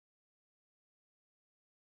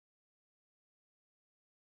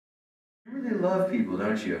really love people,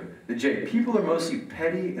 don't you? The J. People are mostly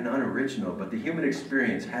petty and unoriginal, but the human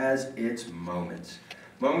experience has its moments.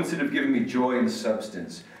 Moments that have given me joy and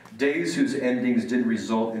substance. Days whose endings didn't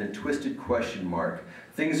result in a twisted question mark.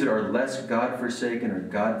 Things that are less God-forsaken or,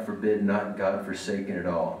 God forbid, not God-forsaken at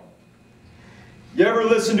all. You ever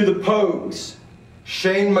listen to the Pogues?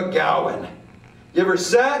 Shane McGowan. You ever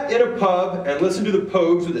sat in a pub and listened to the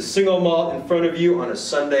Pogues with a single malt in front of you on a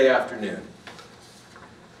Sunday afternoon?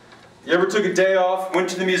 You ever took a day off, went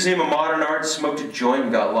to the Museum of Modern Art, smoked a joint,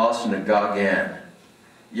 and got lost in a Gauguin?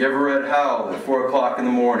 You ever read Howl at 4 o'clock in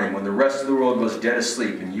the morning when the rest of the world was dead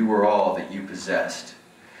asleep and you were all that you possessed?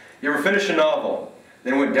 You ever finish a novel,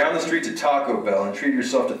 then went down the street to Taco Bell and treated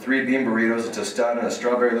yourself to 3 bean burritos, a tostada, and a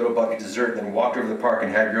strawberry little bucket dessert, then walked over to the park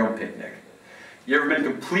and had your own picnic? You ever been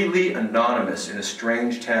completely anonymous in a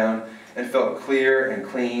strange town and felt clear and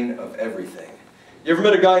clean of everything? You ever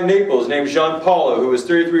met a guy in Naples named Jean Paulo who was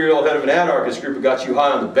 33-year-old head of an anarchist group who got you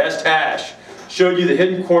high on the best hash, showed you the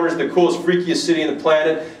hidden corners of the coolest, freakiest city on the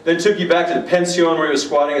planet, then took you back to the pension where he was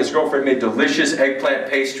squatting and his girlfriend made delicious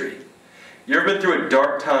eggplant pastry? You ever been through a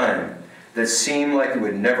dark time that seemed like it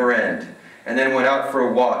would never end, and then went out for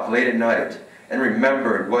a walk late at night and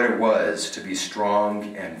remembered what it was to be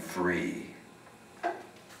strong and free?